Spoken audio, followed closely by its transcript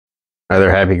Other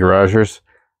happy garagers,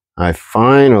 I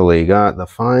finally got the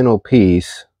final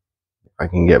piece, if I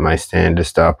can get my stand to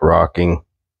stop rocking,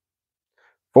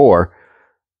 for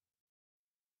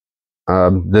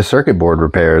the circuit board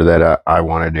repair that I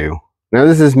want to do. Now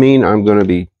this does mean I'm going to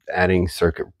be adding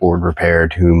circuit board repair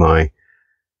to my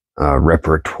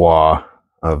repertoire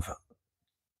of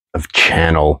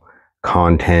channel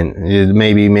content.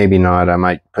 Maybe, maybe not. I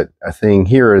might put a thing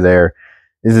here or there.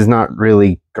 This is not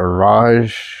really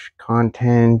garage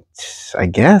content, I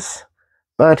guess,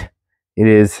 but it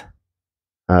is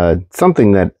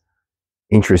something that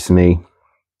interests me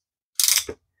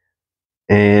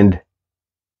and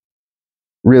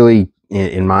really,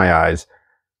 in my eyes,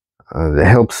 it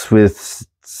helps with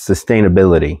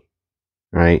sustainability,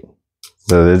 right?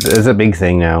 So there's a big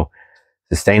thing now.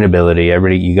 Sustainability.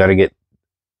 Everybody, you got to get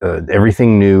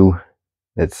everything new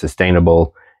that's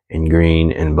sustainable and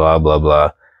green and blah blah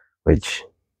blah, which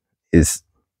is,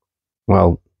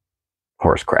 well,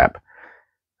 horse crap.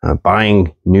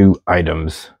 Buying new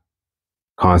items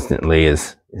constantly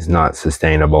is not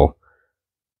sustainable.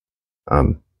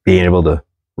 Being able to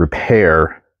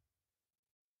repair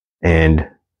and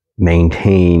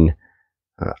maintain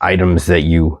items that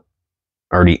you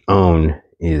already own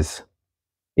is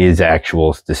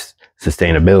actual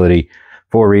sustainability,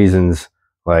 for reasons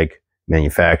like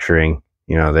manufacturing.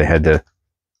 You know, they had to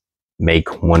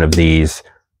make one of these.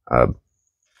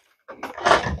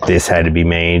 This had to be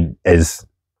made as,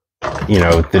 you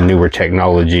know, the newer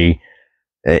technology,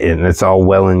 and it's all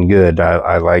well and good.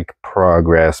 I like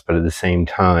progress, but at the same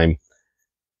time,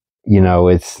 you know,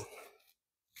 it's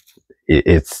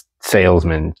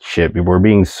salesmanship. We're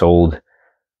being sold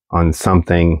on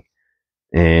something,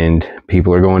 and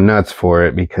people are going nuts for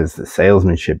it because the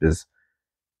salesmanship is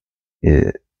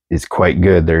quite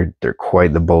good. They're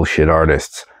quite the bullshit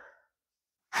artists.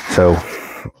 So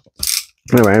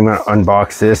anyway, I'm going to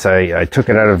unbox this. I took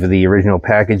it out of the original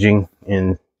packaging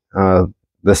in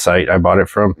the site I bought it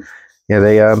from.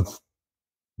 Yeah,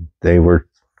 they were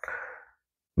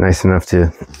nice enough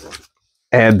to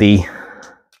add the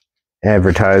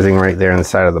advertising right there on the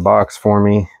side of the box for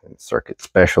me. Circuit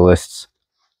Specialists.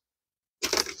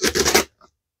 It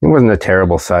wasn't a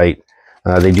terrible site.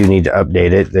 They do need to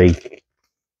update it.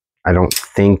 I don't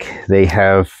think they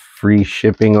have free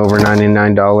shipping over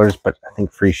 $99, but I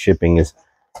think free shipping is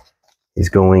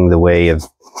going the way of,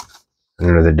 I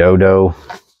don't know, the Dodo.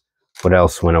 What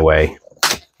else went away?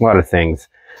 A lot of things.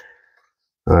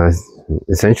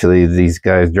 Essentially, these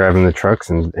guys driving the trucks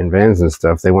and vans and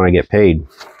stuff, they want to get paid.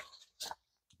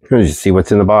 Let's just see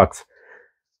what's in the box.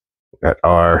 Got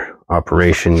our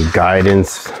operation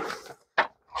guidance.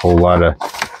 Whole lot of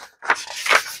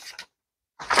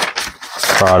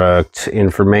product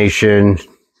information,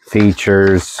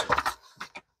 features,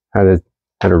 how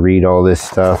to read all this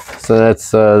stuff. So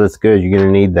that's good. You're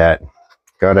gonna need that.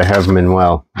 Gotta have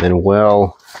Manuel.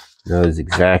 Manuel knows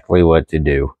exactly what to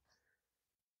do.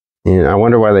 And I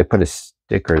wonder why they put a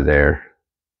sticker there.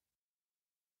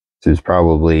 This is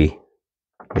probably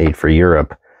made for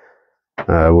Europe,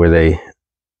 where they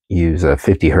use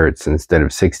 50 hertz instead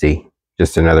of 60.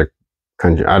 Just another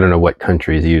country. I don't know what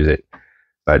countries use it,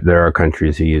 but there are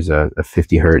countries who use a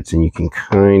 50 hertz, and you can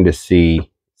kind of see it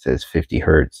says 50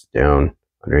 hertz down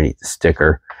underneath the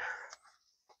sticker.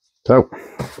 So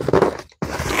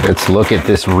let's look at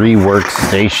this rework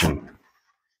station.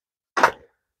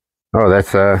 Oh,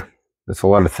 that's a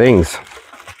lot of things.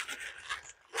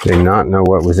 Did not know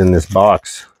what was in this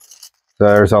box. So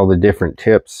there's all the different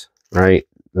tips, right?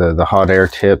 The hot air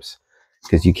tips,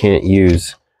 because you can't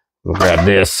use. We'll grab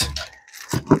this.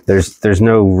 There's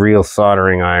no real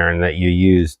soldering iron that you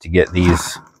use to get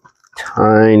these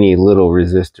tiny little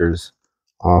resistors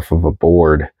off of a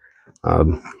board.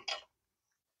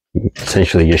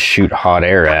 Essentially just shoot hot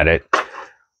air at it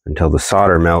until the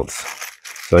solder melts.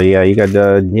 So yeah, you got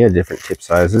different tip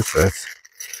sizes. So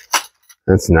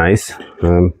that's nice.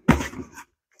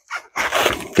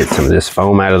 Get some of this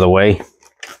foam out of the way.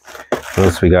 What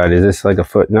else we got? Is this like a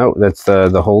foot? No, that's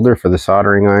the holder for the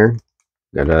soldering iron.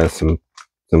 Got some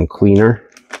cleaner,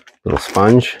 little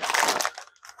sponge.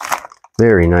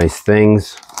 Very nice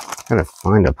things. Gotta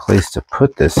find a place to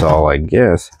put this all, I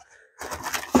guess.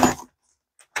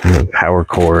 Power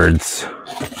cords.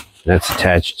 That's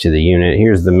attached to the unit.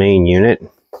 Here's the main unit.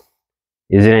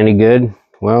 Is it any good?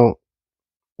 Well,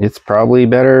 it's probably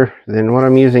better than what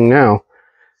I'm using now.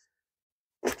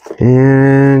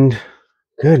 And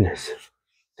goodness,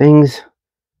 things.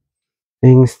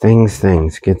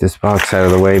 Get this box out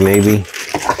of the way, maybe.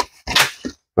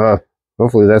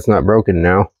 Hopefully that's not broken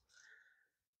now.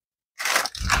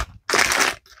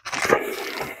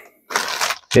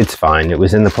 It's fine. It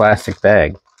was in the plastic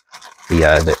bag.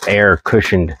 The air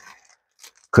cushioned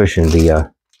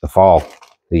the fall,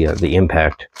 the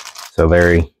impact. So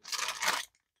a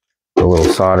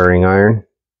little soldering iron.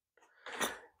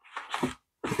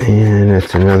 And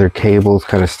that's another cable. It's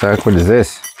kind of stuck. What is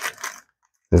this?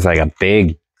 It's like a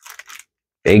big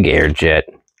air jet.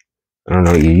 I don't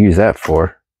know what you use that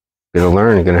for. You're gonna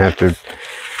learn. You're gonna have to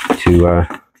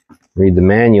read the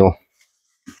manual.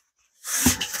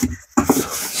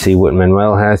 See what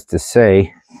Manuel has to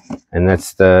say. And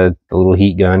that's the little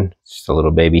heat gun. It's just a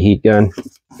little baby heat gun.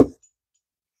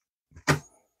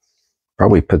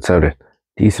 Probably puts out a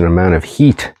decent amount of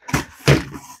heat.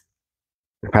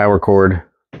 Power cord.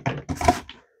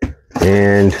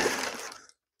 And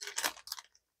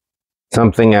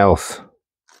something else.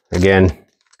 Again,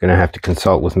 gonna have to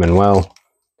consult with Manuel.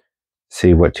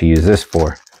 See what to use this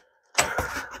for.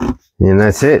 And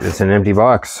that's it. It's an empty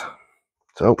box.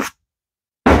 So,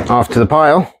 off to the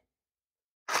pile.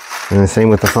 And the same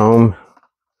with the foam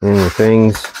and the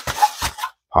things.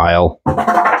 Pile.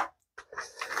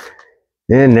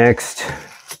 And next,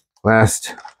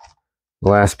 last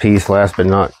piece, last but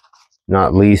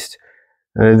not least.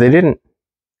 They didn't.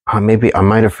 Maybe I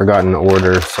might have forgotten to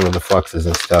order some of the fluxes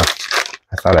and stuff.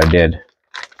 I thought I did.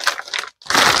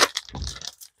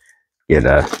 Get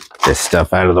this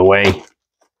stuff out of the way.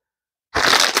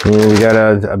 And we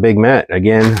got a big mat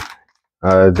again.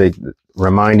 They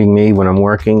reminding me when I'm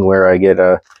working where I get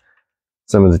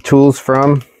some of the tools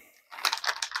from.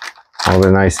 All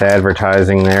the nice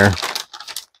advertising there.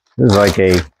 This is like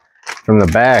from the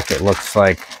back it looks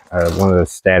like one of the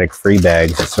static free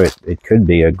bags, so it could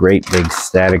be a great big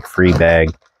static free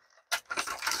bag.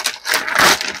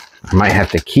 I might have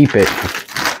to keep it,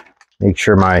 make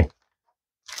sure my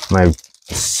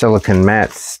silicone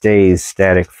mat stays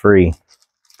static free.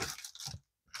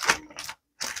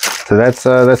 So that's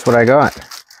what I got.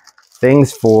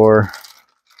 Things for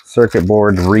circuit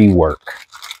board rework.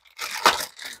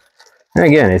 And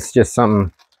again, it's just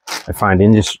something I find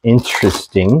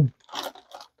interesting.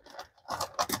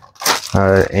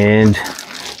 And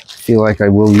feel like I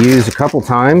will use a couple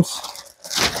times.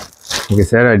 Like I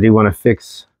said, I do want to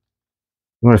fix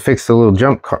the little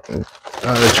jump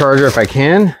charger if I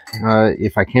can.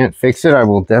 If I can't fix it, I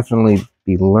will definitely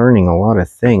be learning a lot of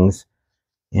things.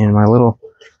 And my little,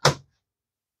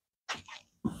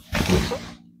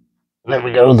 there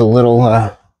we go, the little,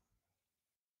 I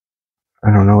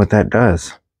don't know what that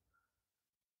does.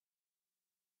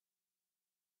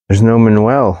 There's no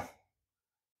Manuel.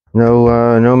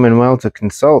 No Manuel to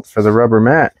consult for the rubber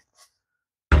mat.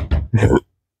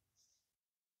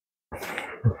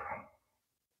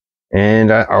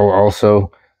 And I'll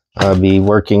also be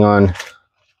working on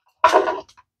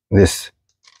this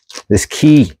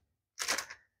key.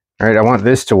 All right, I want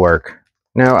this to work.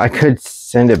 Now I could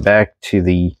send it back to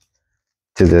the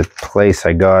place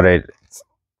I got it. It's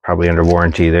probably under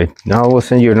warranty. No, we'll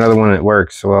send you another one that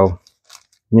works. Well,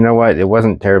 you know what? It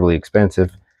wasn't terribly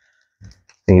expensive. I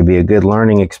think it'd be a good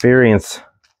learning experience,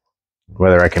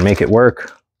 whether I can make it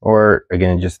work or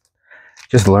again just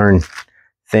learn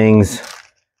things.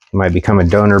 It might become a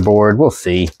donor board. We'll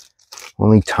see.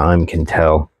 Only time can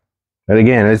tell. But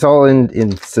again, it's all in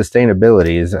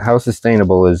sustainability. How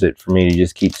sustainable is it for me to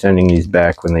just keep sending these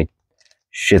back when they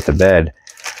shit the bed?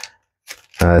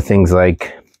 Things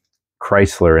like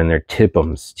Chrysler and their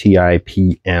TIPMs,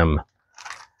 TIPM.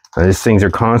 These things are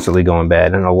constantly going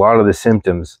bad, and a lot of the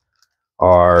symptoms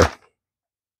are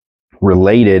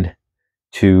related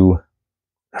to,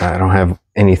 I don't have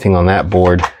anything on that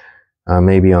board,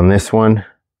 maybe on this one,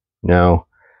 no.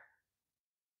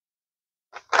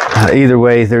 Either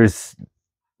way,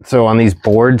 so on these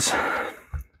boards,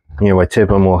 you know, a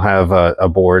TIPM will have a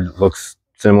board looks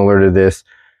similar to this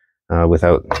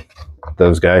without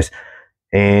those guys,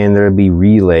 and there'll be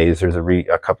relays. There's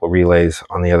a couple of relays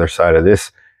on the other side of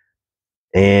this,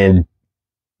 and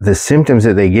the symptoms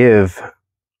that they give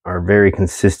are very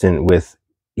consistent with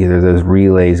either those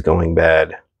relays going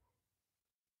bad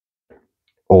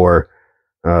or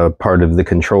part of the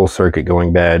control circuit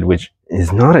going bad, which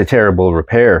is not a terrible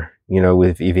repair. You know,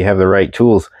 if you have the right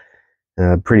tools,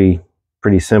 pretty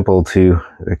simple to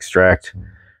extract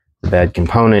the bad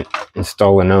component,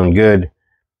 install a known good,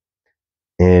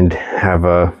 and have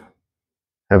a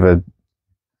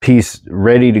piece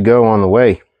ready to go on the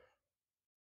way.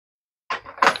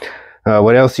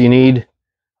 What else you need?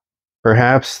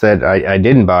 Perhaps that I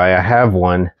didn't buy. I have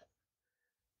one.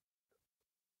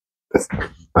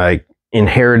 I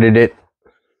inherited it.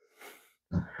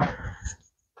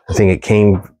 I think it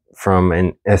came from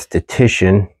an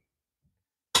esthetician.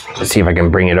 Let's see if I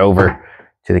can bring it over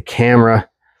to the camera.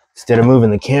 instead of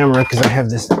moving the camera because I have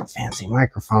this fancy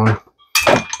microphone.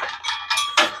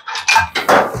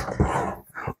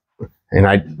 And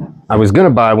I was gonna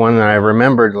buy one, and I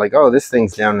remembered, like, oh, this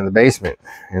thing's down in the basement,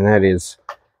 and that is,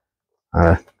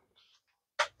 can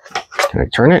I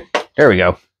turn it? There we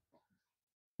go.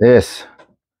 This,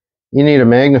 you need a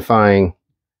magnifying,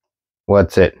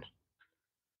 what's it?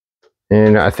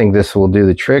 And I think this will do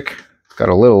the trick. It's got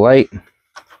a little light.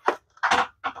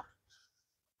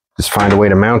 Just find a way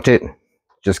to mount it.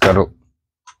 It's got a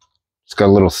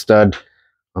little stud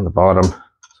on the bottom,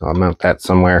 so I'll mount that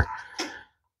somewhere.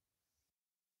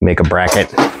 Make a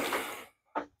bracket.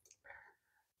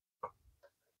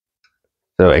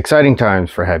 So exciting times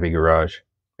for Happy Garage.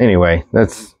 Anyway,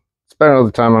 that's about all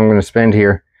the time I'm going to spend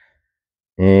here,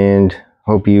 and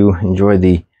hope you enjoyed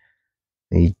the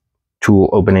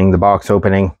tool opening, the box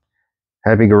opening.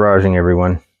 Happy garaging,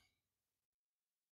 everyone.